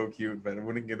story, is so cute, but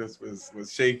Abu Angelos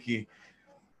was shaky,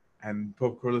 and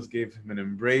Pope Carlos gave him an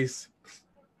embrace.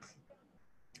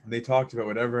 And they talked about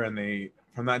whatever, and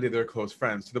from that day, they're close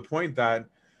friends, to the point that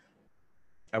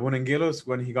Abu Angelos,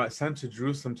 when he got sent to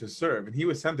Jerusalem to serve, and he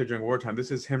was sent there during wartime.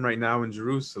 This is him right now in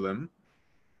Jerusalem,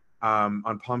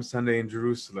 on Palm Sunday in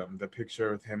Jerusalem, the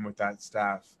picture of him with that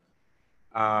staff.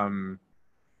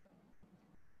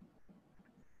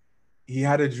 He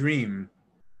had a dream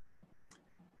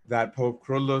that Pope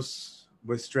Carlos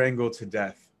was strangled to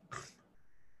death.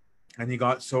 And he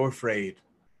got so afraid,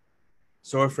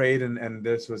 and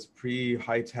this was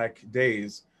pre-high-tech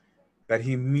days, that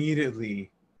he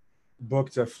immediately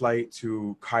booked a flight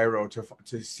to Cairo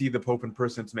to see the Pope in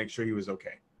person to make sure he was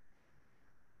okay.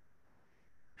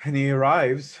 And he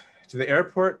arrives to the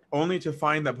airport only to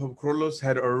find that Pope Carlos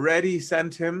had already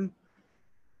sent him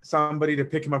somebody to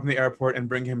pick him up in the airport and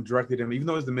bring him directly to him, even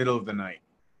though it was the middle of the night.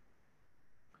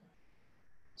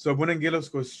 So Abu Angelos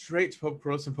goes straight to Pope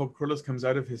Carlos, and Pope Carlos comes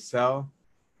out of his cell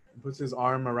and puts his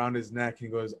arm around his neck and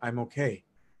he goes, "I'm okay.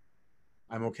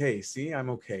 I'm okay. See,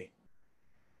 I'm okay."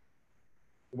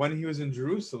 When he was in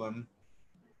Jerusalem,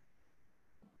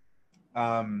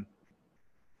 that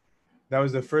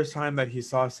was the first time that he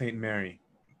saw Saint Mary.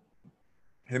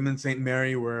 Him and Saint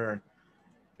Mary were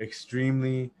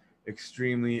extremely,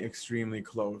 extremely, extremely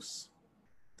close.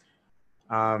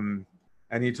 And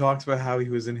he talks about how he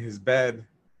was in his bed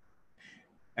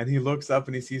and he looks up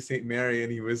and he sees Saint Mary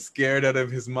and he was scared out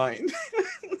of his mind.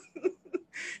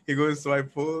 He goes, "So I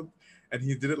pulled," and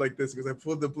he did it like this, because I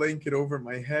pulled the blanket over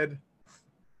my head,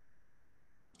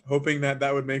 hoping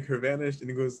that would make her vanish. And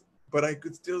he goes, "But I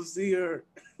could still see her."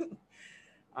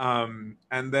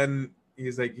 And then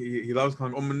he's like, he loves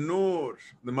calling Nur,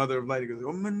 the mother of light. He goes,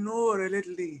 Nur,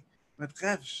 the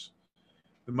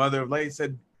mother of light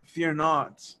said, "Fear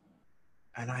not."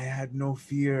 And I had no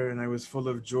fear, and I was full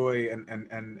of joy,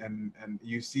 and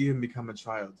you see him become a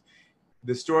child.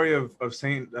 The story of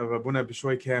Abuna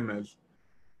Bishoy Kamel,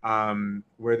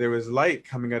 where there was light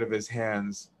coming out of his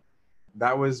hands,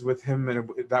 that was with him, and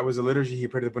that was a liturgy he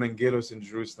prayed at Abu Angelos in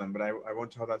Jerusalem, but I won't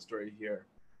tell that story here.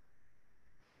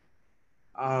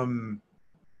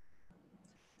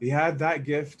 He had that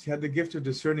gift. He had the gift of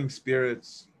discerning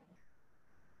spirits.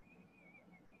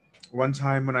 One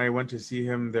time when I went to see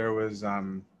him, there's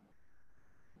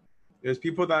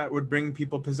people that would bring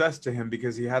people possessed to him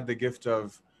because he had the gift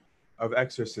of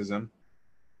exorcism.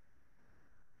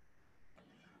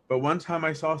 But one time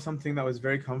I saw something that was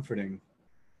very comforting.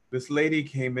 This lady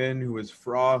came in who was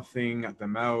frothing at the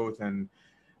mouth and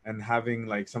having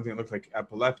like something that looked like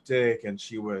epileptic, and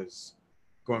she was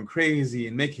going crazy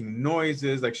and making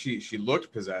noises, like she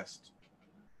looked possessed.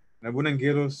 And Abu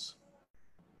Angelos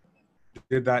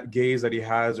did that gaze that he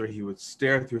has where he would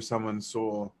stare through someone's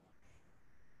soul,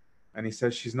 and he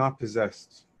said, "She's not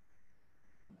possessed.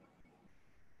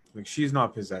 Like, she's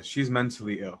not possessed. She's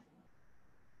mentally ill.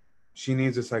 She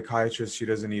needs a psychiatrist. She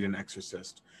doesn't need an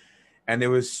exorcist." And it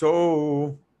was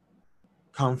so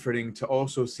comforting to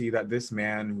also see that this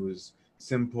man, who's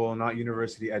simple, not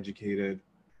university educated,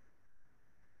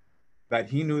 that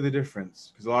he knew the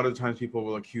difference. Because a lot of the times people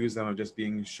will accuse them of just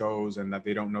being shows and that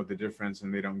they don't know the difference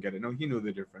and they don't get it. No, he knew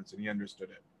the difference and he understood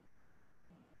it.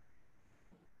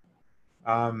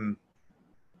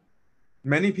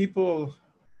 Many people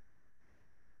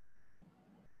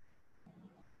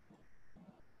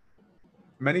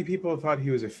thought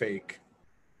he was a fake.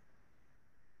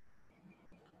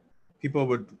 People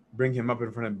would bring him up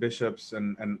in front of bishops,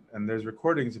 and there's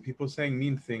recordings of people saying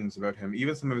mean things about him,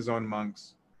 even some of his own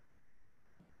monks.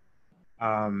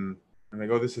 And they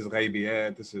go, "This is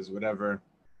ghaibiyat, this is whatever.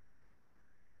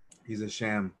 He's a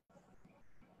sham."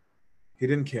 He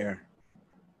didn't care.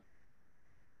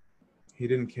 He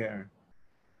didn't care.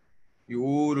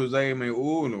 يقولوا زي ما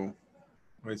يقولوا.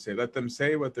 We say, let them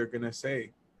say what they're going to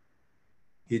say.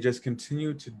 He just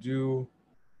continued to do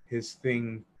his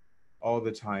thing all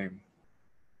the time.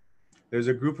 There's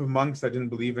a group of monks that didn't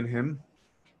believe in him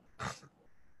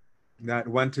that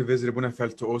went to visit Abuna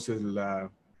Feltuos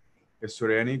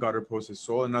al-Suryani, God repose his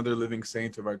soul, another living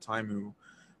saint of our time who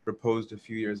proposed a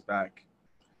few years back.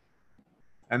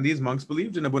 And these monks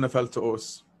believed in Abuna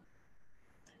Feltuos.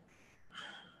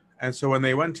 And so when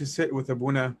they went to sit with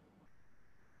Abuna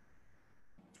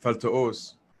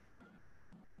Feltuos,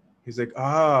 he's like,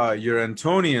 you're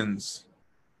Antonians.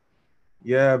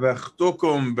 Ya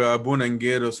bakhtukum ba'abuna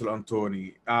Angelos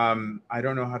al-Antoni. I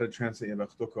don't know how to translate ya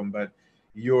bakhtukum, but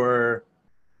you're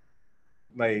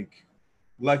like,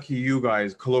 lucky you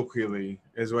guys, colloquially,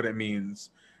 is what it means.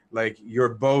 Like, your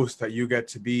boast that you get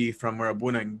to be from where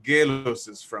Abuna Angelos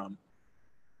is from.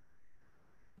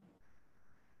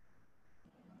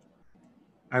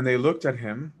 And they looked at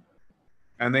him,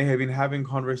 and they had been having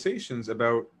conversations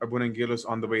about Abuna Angelos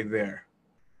on the way there,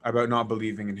 about not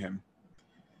believing in him.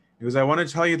 He goes, I want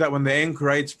to tell you that when the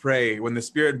anchorites pray, when the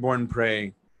spirit-born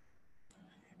pray,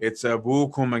 it's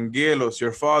Abukum Angelos,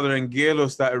 your father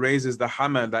Angelos, that raises the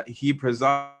Hamad, that he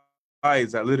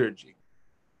presides at liturgy.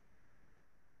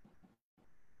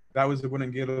 That was the Abuna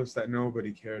Angelos that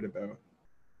nobody cared about.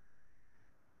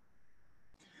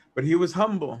 But he was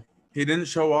humble. He didn't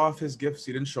show off his gifts.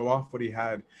 He didn't show off what he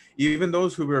had. Even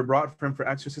those who were brought for him for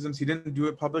exorcisms, he didn't do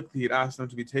it publicly. He'd ask them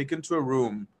to be taken to a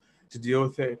room to deal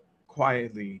with it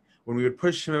quietly. When we would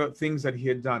push him about things that he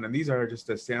had done, and these are just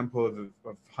a sample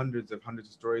of hundreds of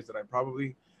stories that I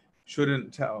probably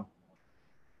shouldn't tell.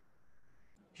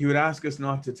 He would ask us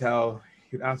not to tell.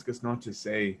 He'd ask us not to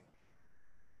say.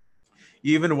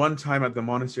 Even one time at the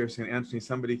monastery of St. Anthony,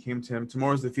 somebody came to him.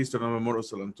 Tomorrow's the feast of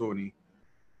Angelos al-Antoni.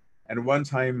 And one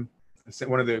time,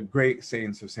 one of the great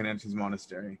saints of St. Anthony's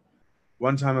monastery,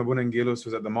 one time Abuna Angelos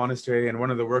was at the monastery, and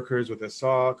one of the workers with a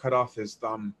saw cut off his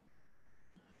thumb.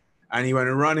 And he went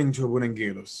running to Abuna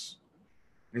Angelos.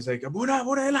 He's like, Abuna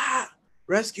ilaha,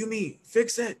 rescue me,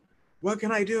 fix it. What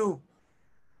can I do?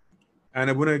 And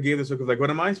Abuna Angelos was like, what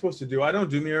am I supposed to do? I don't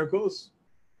do miracles.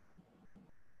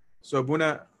 So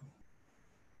Abuna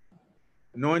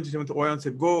anointed him with oil and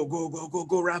said, go,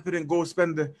 wrap it in, go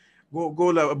spend the, go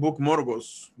la book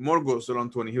Morgos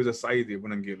al-Antoni. He was a Saidi,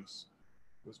 Abuna Angelos.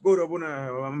 He goes, go to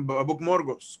Abuna, book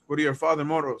Morgos, go to your father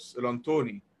Morgos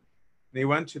al-Antoni. They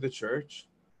went to the church,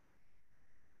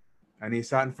 and he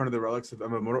sat in front of the relics of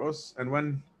Abba Morgos. And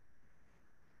when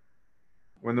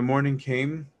the morning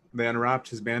came, they unwrapped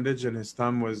his bandage, and his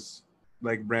thumb was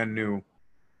like brand new,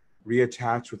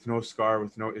 reattached with no scar,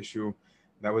 with no issue.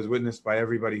 That was witnessed by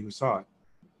everybody who saw it.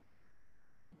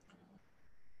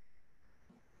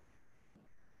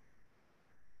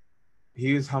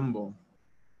 He is humble.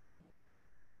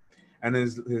 And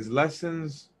his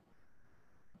lessons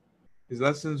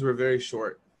were very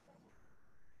short.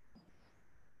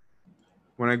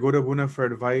 When I go to Abuna for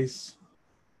advice,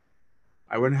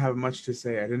 I wouldn't have much to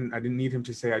say. I didn't need him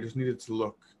to say. I just needed to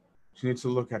look. Just needed to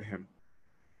look at him.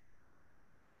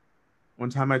 One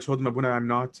time I told him, Abuna,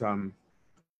 I'm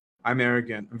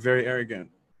arrogant. I'm very arrogant.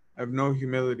 I have no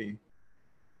humility.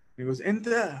 He goes,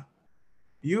 Inta,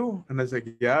 you? And I was like,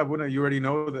 yeah, Abuna, you already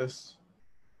know this.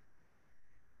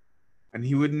 And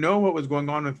he would know what was going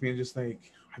on with me, and just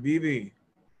like, Habibi,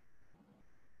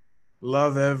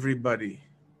 love everybody.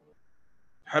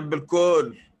 Hab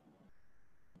al-Kul.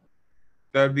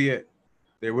 That'd be it.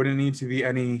 There wouldn't need to be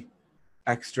any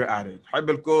extra added. Hab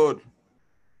al-Kul.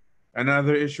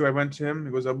 Another issue, I went to him.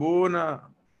 He goes, Abuna,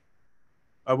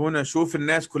 shuf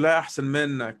al-nas kulla ahsan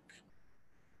minnak.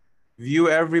 View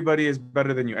everybody as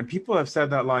better than you. And people have said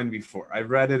that line before. I've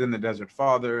read it in the Desert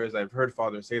Fathers. I've heard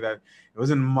fathers say that. It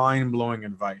wasn't mind-blowing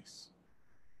advice.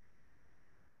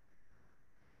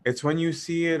 It's when you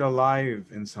see it alive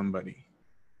in somebody.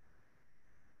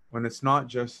 When it's not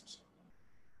just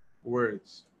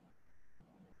words.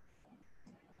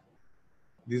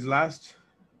 These last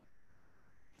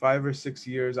 5 or 6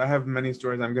 years, I have many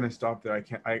stories. I'm going to stop there.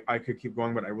 I could keep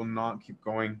going, but I will not keep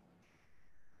going.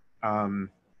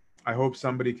 I hope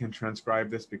somebody can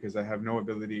transcribe this, because I have no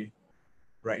ability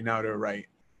right now to write.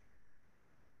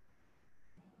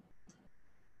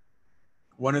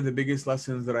 One of the biggest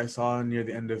lessons that I saw near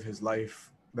the end of his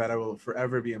life, that I will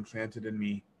forever be implanted in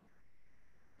me,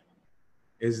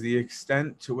 is the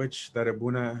extent to which that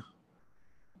Abuna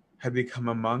had become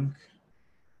a monk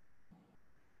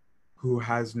who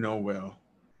has no will.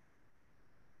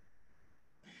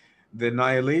 The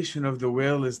annihilation of the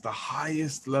will is the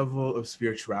highest level of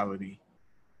spirituality.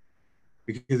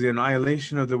 Because the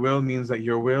annihilation of the will means that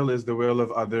your will is the will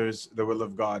of others, the will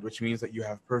of God, which means that you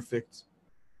have perfect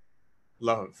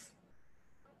love.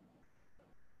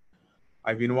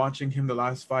 I've been watching him the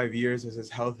last 5 years as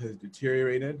his health has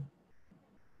deteriorated.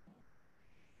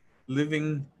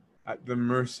 living at the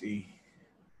mercy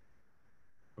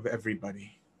of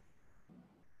everybody.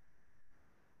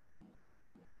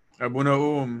 Abuna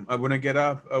Abuna get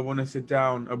up, Abuna sit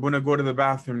down, Abuna go to the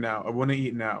bathroom now, Abuna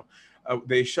eat now.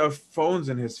 They shove phones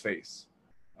in his face.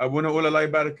 Abuna Allah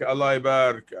baraka, Allah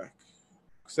baraka.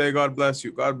 Say God bless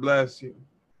you, God bless you.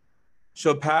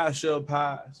 She'll pass, she'll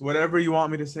pass. Whatever you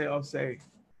want me to say, I'll say.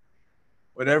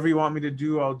 Whatever you want me to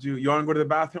do, I'll do. You want to go to the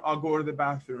bathroom? I'll go to the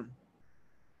bathroom.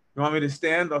 You want me to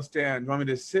stand? I'll stand. You want me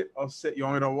to sit? I'll sit. You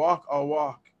want me to walk? I'll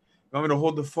walk. You want me to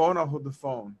hold the phone? I'll hold the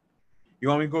phone. You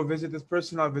want me to go visit this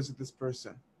person? I'll visit this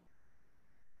person.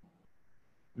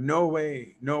 No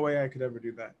way I could ever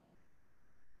do that.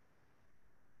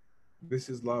 This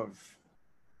is love.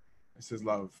 This is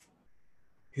love.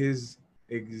 His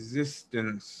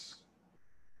existence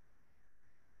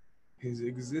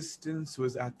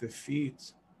was at the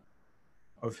feet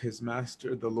of his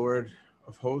master, the Lord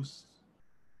of hosts.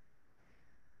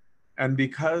 And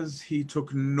because he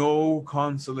took no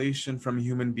consolation from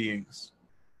human beings,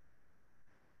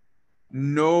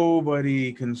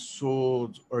 nobody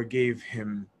consoled or gave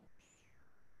him.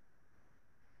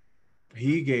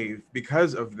 He gave,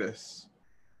 because of this,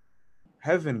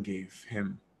 heaven gave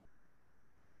him.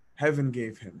 Heaven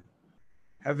gave him.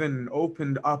 Heaven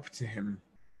opened up to him.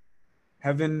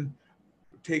 Heaven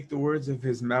would take the words of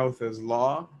his mouth as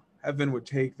law. Heaven would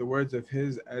take the words of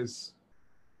his as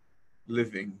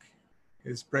living.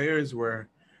 His prayers were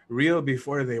real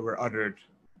before they were uttered,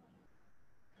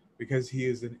 because he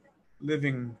is a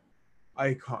living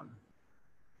icon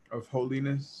of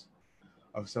holiness,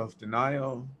 of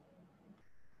self-denial,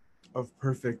 of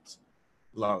perfect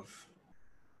love.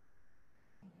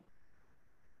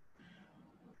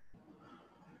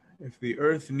 If the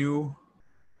earth knew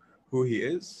who he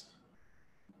is,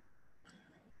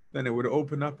 then it would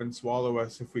open up and swallow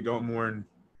us if we don't mourn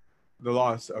the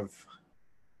loss of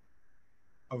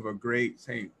a great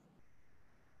saint.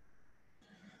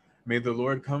 May the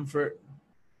Lord comfort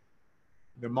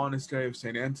the monastery of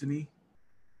St. Anthony,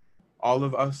 all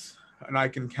of us, and I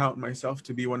can count myself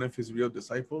to be one of his real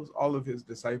disciples, all of his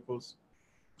disciples,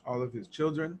 all of his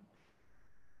children.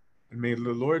 And may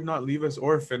the Lord not leave us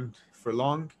orphaned for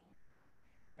long,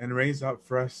 and raise up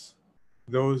for us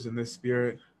those in the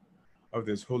spirit of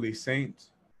this holy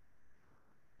saint.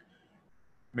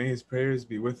 May his prayers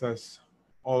be with us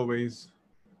always.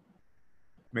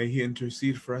 May he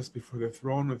intercede for us before the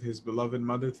throne with his beloved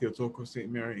mother, Theotokos St.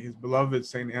 Mary, his beloved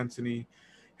St. Anthony,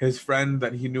 his friend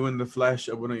that he knew in the flesh,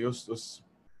 Abuna Justus.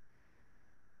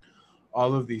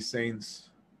 All of these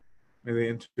saints, may they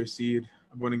intercede.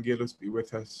 Abuna Angelos be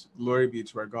with us. Glory be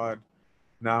to our God,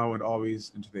 now and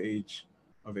always, into the age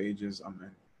of ages.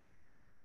 Amen.